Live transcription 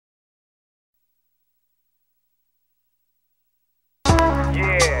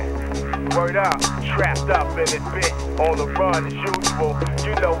Word up, trapped up in this bit, on the run as usual.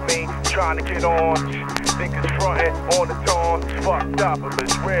 You know me, trying to get on. Niggas frontin' on the tone, fucked up, but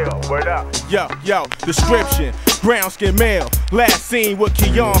it's real. Word up. Yo, description. Brown skin male, last seen with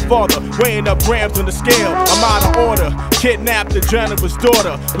Keon father, weighing up grams on the scale. I'm out of order, kidnapped the janitor's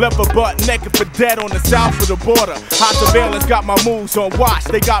daughter, left her butt naked for dead on the south of the border. Hot surveillance got my moves on watch,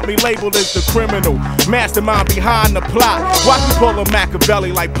 they got me labeled as the criminal, mastermind behind the plot. Watch me pull a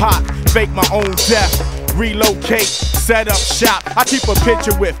Machiavelli like Pac, fake my own death, relocate, set up shop. I keep a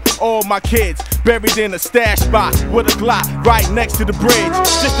picture with all my kids, buried in a stash spot with a Glock right next to the bridge,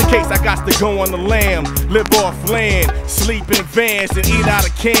 just in case I got to go on the lam, live off land, sleep in vans and eat out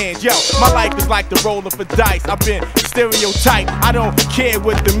of cans. Yo, my life is like the roller for dice. I've been stereotyped, I don't care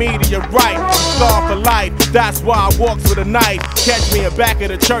what the media write. I'm scarred for life, that's why I walks with a knife. Catch me in back of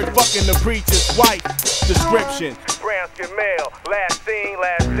the church, fucking the preacher's wife. Description: brown skin male, last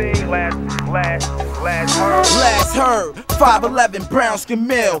heard. Last heard, 5'11", brown skin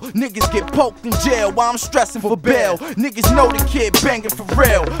male. Niggas get poked in jail while I'm stressing for bail. Niggas know the kid banging for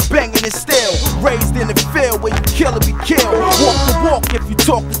real, banging it still. Raised in the field where you kill or be killed. Walk the walk if you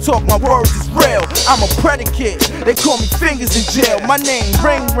talk the talk, my words is real. I'm a predicate, they call me fingers in jail. My name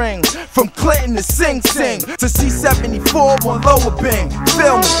Ring Ring, from Clinton to Sing Sing to C-74 on Lower Bing.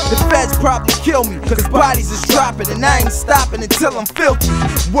 Feel me, the feds probably kill me, cause bodies is dropping and I ain't stopping until I'm filthy.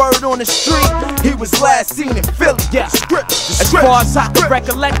 Word on the street, he was last seen in Philly. Yeah, as far as I can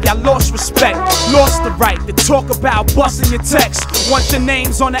recollect, I lost respect, lost the right to talk about busting your text. Once your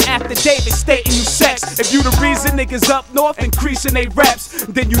name's on the affidavit stating you sex. If you the reason niggas up north increasing they reps,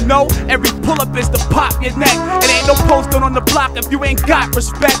 then you know every pull-up is to pop your neck. It ain't no posting on the block if you ain't got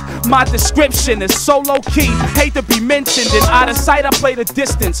respect. My description is so low-key, hate to be mentioned, and out of sight I play the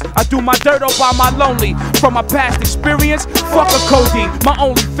distance. I do my dirt all by my lonely. From my past experience, fuck a codeine. My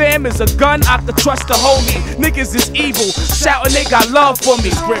only fam is a gun, I can trust to hold me. Niggas is evil, shouting they got love for me.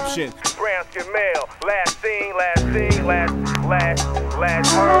 Description: brown skin male, last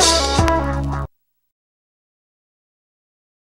heard.